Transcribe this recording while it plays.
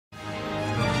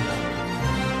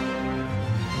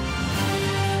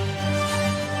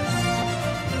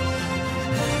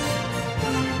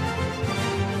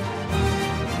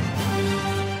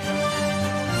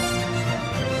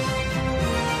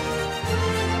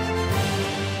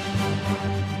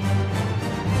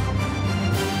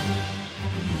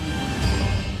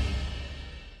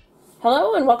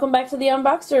Hello and welcome back to the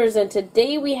Unboxers, and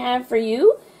today we have for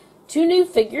you 2 new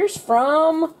figures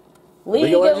from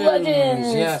League of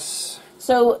Legends. Yes.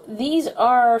 So these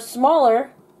are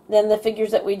smaller than the figures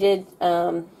that we did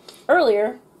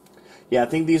earlier. Yeah, I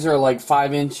think these are like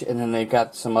 5-inch, and then they've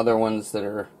got some other ones that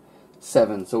are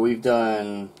 7. So we've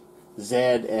done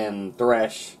Zed and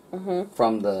Thresh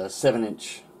from the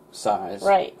 7-inch size.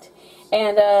 Right.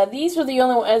 And these are the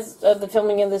only, as of the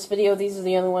filming of this video, these are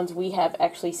the only ones we have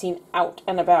actually seen out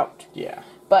and about. Yeah.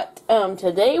 But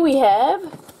today we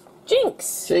have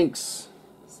Jinx. Jinx.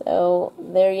 So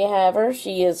there you have her.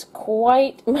 She is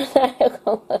quite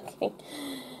maniacal looking.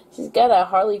 She's got a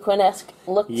Harley Quinn-esque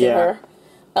look to her.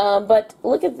 But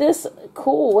look at this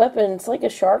cool weapon. It's like a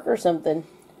shark or something.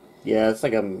 Yeah, it's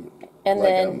like a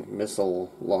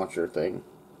missile launcher thing.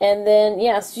 And then,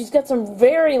 yes, she's got some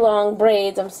very long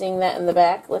braids. I'm seeing that in the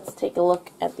back. Let's take a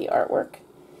look at the artwork.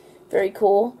 Very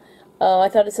cool. I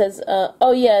thought it says,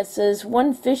 oh yeah, it says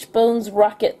 1 Fishbones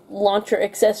rocket launcher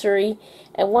accessory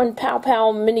and 1 Pow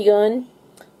Pow minigun.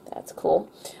 That's cool.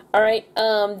 Alright,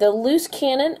 the loose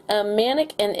cannon, a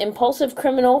manic and impulsive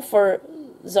criminal for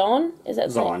Zon. Is that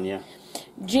Zon, yeah.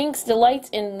 Jinx delights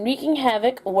in wreaking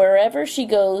havoc wherever she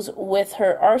goes with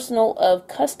her arsenal of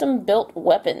custom-built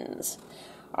weapons.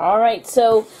 Alright,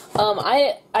 so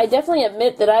I definitely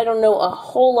admit that I don't know a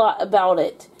whole lot about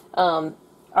it.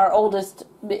 Our oldest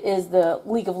is the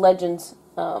League of Legends,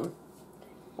 what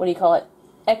do you call it?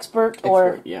 Expert,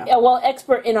 yeah. Well,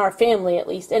 expert in our family at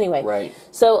least, anyway. Right.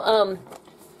 So,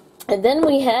 and then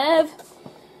we have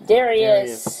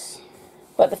Darius.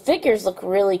 But the figures look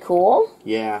really cool.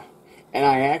 Yeah. And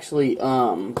I actually,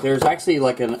 there's actually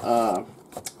like an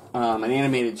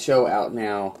animated show out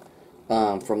now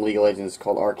from League of Legends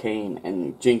called Arcane,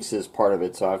 and Jinx is part of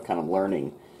it, so I'm kind of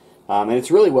learning. And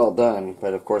it's really well done,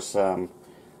 but of course, so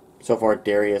far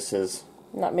Darius has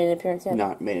not made an appearance yet.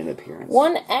 Not made an appearance.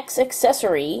 1 X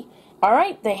accessory.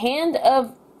 Alright, the Hand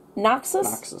of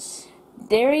Noxus.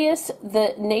 Darius,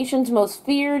 the nation's most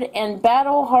feared and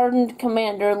battle-hardened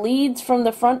commander, leads from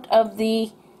the front of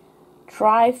the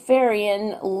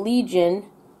Trifarian Legion,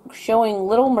 showing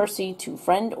little mercy to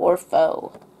friend or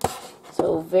foe.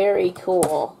 So, very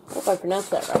cool. I hope I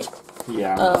pronounced that right.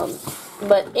 Yeah.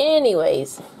 But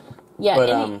anyways, yeah.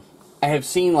 But, I have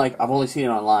seen, like, I've only seen it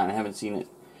online. I haven't seen it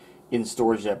in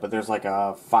stores yet, but there's like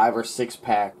a 5 or 6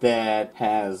 pack that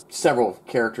has several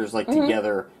characters, like,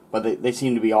 together, but they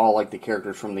seem to be all, like, the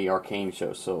characters from the Arcane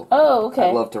show, so oh, okay.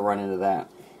 I'd love to run into that.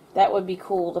 That would be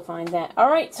cool to find that.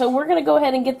 Alright, so we're going to go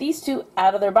ahead and get these 2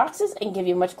 out of their boxes and give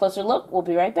you a much closer look. We'll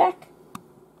be right back.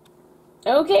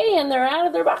 Okay, and they're out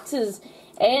of their boxes.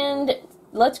 And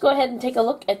let's go ahead and take a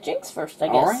look at Jinx first, I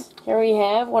guess. Alright. Here we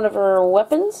have one of her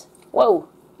weapons. Whoa,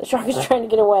 the shark is trying to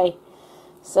get away.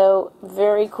 So,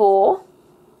 very cool.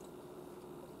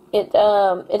 It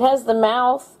has the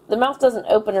mouth. The mouth doesn't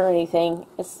open or anything.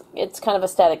 It's kind of a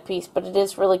static piece, but it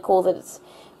is really cool that it's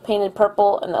painted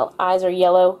purple and the eyes are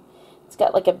yellow. It's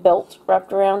got like a belt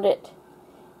wrapped around it,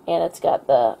 and it's got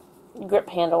the grip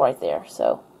handle right there.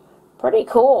 So, pretty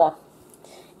cool.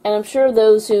 And I'm sure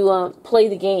those who play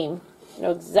the game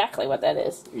know exactly what that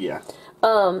is. Yeah.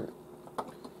 And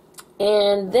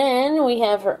then we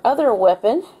have her other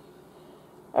weapon.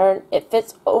 It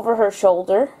fits over her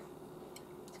shoulder.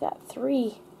 It's got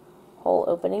 3 hole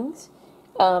openings.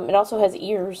 It also has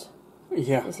ears.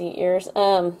 Yeah. You see ears.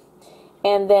 And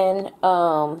then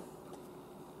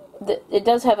it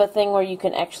does have a thing where you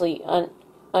can actually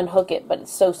unhook it, but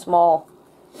it's so small.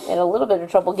 I had a little bit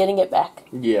of trouble getting it back.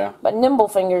 Yeah. But nimble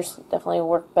fingers definitely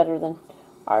work better than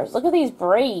ours. Look at these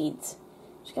braids.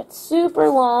 She's got super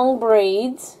long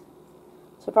braids.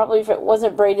 So probably if it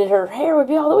wasn't braided, her hair would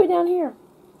be all the way down here.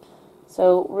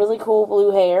 So really cool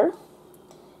blue hair.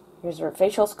 Here's her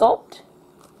facial sculpt.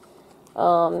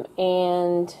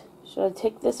 And should I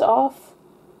take this off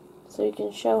so you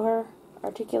can show her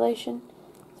articulation?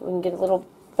 So we can get a little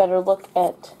better look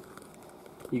at...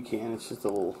 You can. It's just a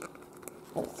little...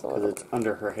 Because it's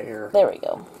under her hair. There we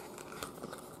go.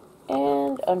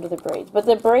 And under the braids. But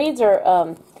the braids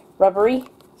are rubbery,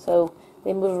 so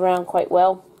they move around quite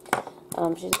well.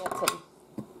 She's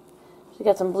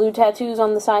got some blue tattoos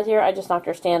on the side here. I just knocked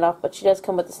her stand off, but she does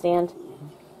come with a stand.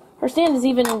 Her stand is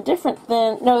even different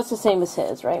than... No, it's the same as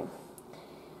his, right?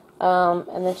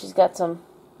 And then she's got some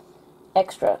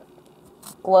extra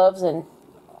gloves and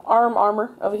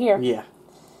armor over here. Yeah.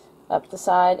 Up the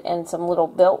side, and some little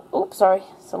belt. Oops, sorry.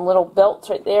 Some little belts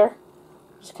right there.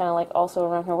 Just kind of like also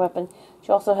around her weapon.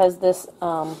 She also has this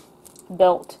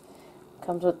belt.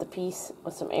 Comes with the piece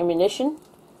with some ammunition.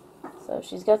 So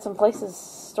she's got some places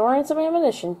storing some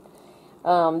ammunition.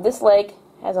 This leg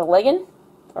has a legging,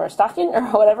 or a stocking or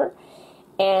whatever.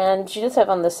 And she does have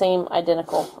on the same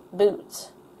identical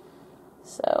boots.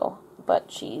 So,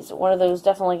 but she's one of those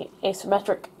definitely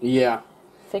asymmetric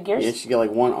figures. Yeah, she got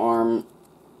like one arm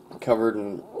covered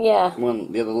and the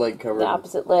other leg covered. The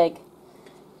opposite leg.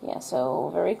 Yeah,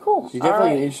 so very cool. She's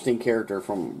definitely an interesting character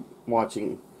from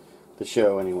watching the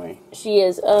show anyway. She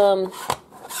is, well,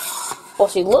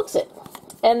 she looks it.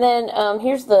 And then,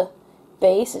 here's the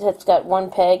base. It's got one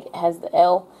peg, it has the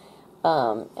L,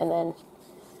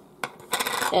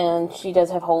 and she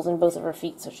does have holes in both of her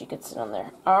feet, so she could sit on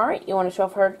there. Alright, you want to show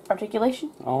off her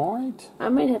articulation? Alright. I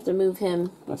might have to move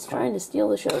him. That's trying to steal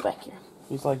the show back here.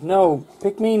 He's like, no,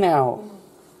 pick me now.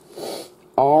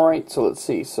 Alright, so let's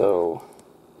see. So,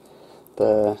 we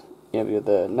have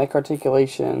the neck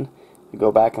articulation. You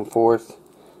go back and forth.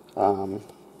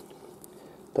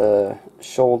 The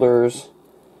shoulders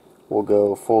will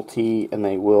go full T, and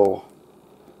they will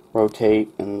rotate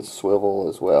and swivel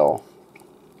as well.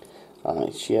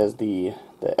 She has the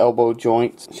elbow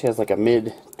joints. She has like a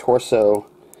mid-torso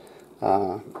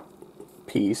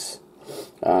piece.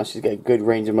 She's got good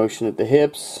range of motion at the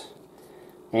hips,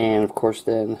 and of course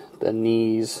then the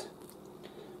knees,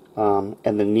 and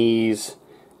the knees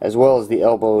as well as the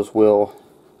elbows will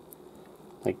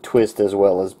like twist as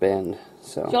well as bend.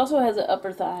 So she also has an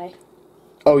upper thigh.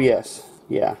 Oh yes,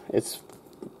 yeah, it's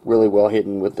really well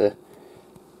hidden with the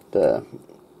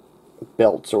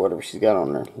belts or whatever she's got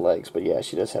on her legs. But yeah,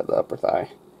 she does have the upper thigh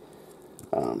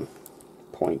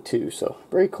point too. So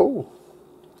very cool.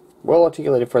 Well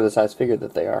articulated for the size figure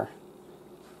that they are.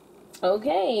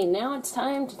 Okay, now it's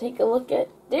time to take a look at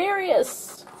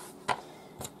Darius.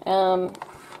 And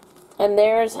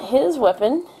there's his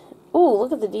weapon. Ooh,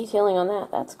 look at the detailing on that.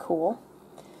 That's cool.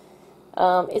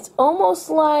 It's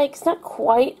almost like, it's not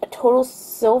quite a total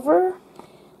silver.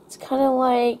 It's kind of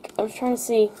like, I'm trying to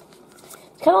see.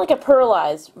 It's kind of like a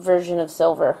pearlized version of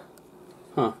silver.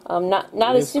 Huh.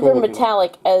 Not as super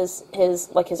metallic as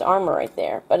his armor right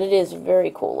there, but it is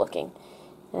very cool looking.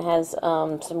 It has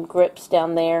some grips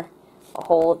down there, a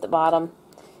hole at the bottom,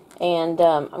 and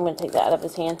I'm going to take that out of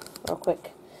his hand real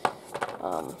quick.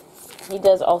 He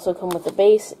does also come with a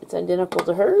base. It's identical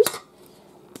to hers,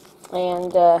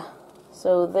 and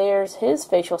so there's his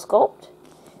facial sculpt.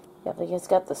 Yep, he's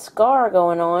got the scar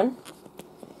going on.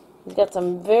 He's got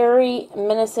some very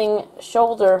menacing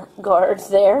shoulder guards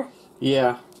there.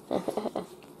 Yeah.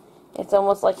 It's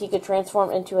almost like he could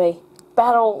transform into a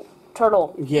battle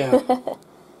turtle. Yeah.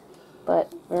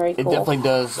 But very cool. It definitely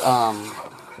does.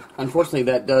 Unfortunately,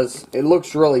 it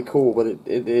looks really cool, but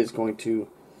it is going to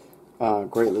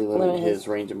greatly limit his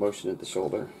range of motion at the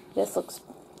shoulder. This looks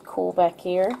cool back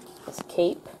here. This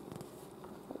cape.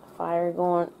 Fire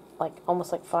going,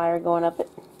 almost like fire going up it.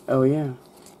 Oh, yeah.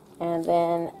 And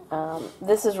then,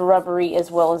 this is rubbery as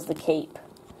well as the cape.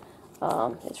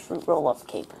 It's fruit roll-up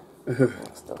cape.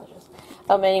 It's delicious.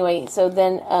 Anyway, so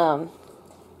then,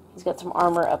 he's got some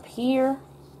armor up here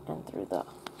and through the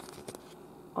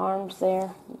arms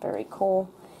there. Very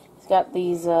cool. He's got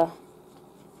these, the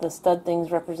stud things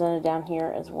represented down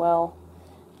here as well.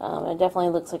 It definitely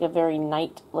looks like a very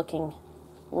knight-looking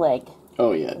leg.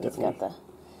 Oh, yeah, and definitely. He's got the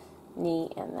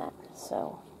knee and that,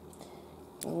 so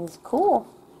he's cool.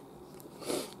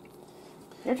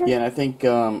 Your turn. Yeah, and I think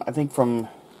from,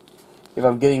 if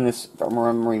I'm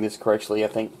remembering this correctly, I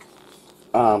think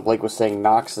Blake was saying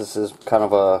Noxus is kind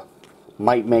of a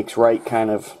might makes right kind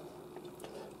of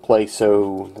place,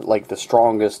 so like the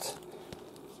strongest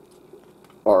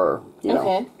are,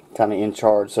 kind of in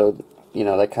charge, so,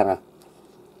 that kind of,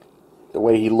 the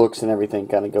way he looks and everything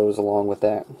kind of goes along with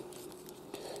that.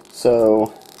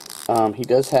 So, he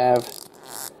does have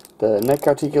the neck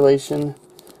articulation,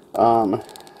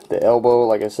 the elbow,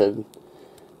 like I said,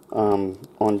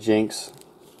 on Jinx,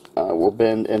 will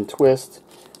bend and twist.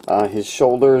 His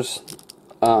shoulders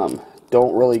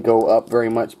don't really go up very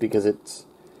much because it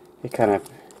kind of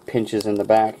pinches in the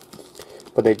back,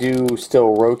 but they do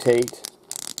still rotate.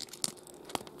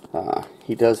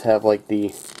 He does have like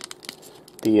the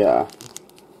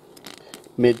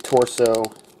mid-torso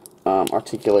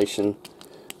articulation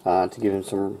to give him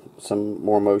some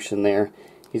more motion there.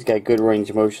 He's got good range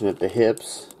of motion at the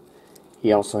hips.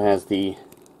 He also has the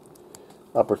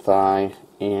upper thigh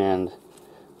and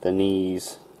the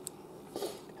knees.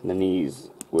 And the knees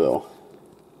will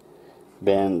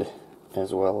bend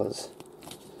as well as,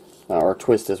 or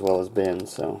twist as well as bend.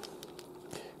 So,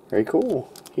 very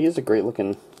cool. He is a great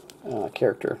looking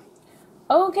character.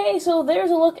 Okay, so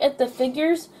there's a look at the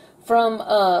figures from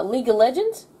League of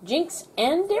Legends, Jinx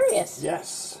and Darius.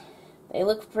 Yes. They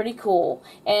look pretty cool.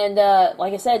 And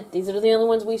like I said, these are the only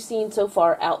ones we've seen so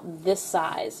far out this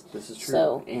size. This is true.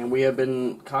 So, and we have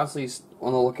been constantly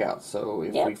on the lookout. So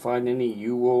if we find any,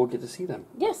 you will get to see them.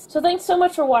 Yes. So thanks so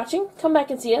much for watching. Come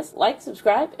back and see us. Like,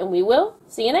 subscribe, and we will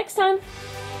see you next time.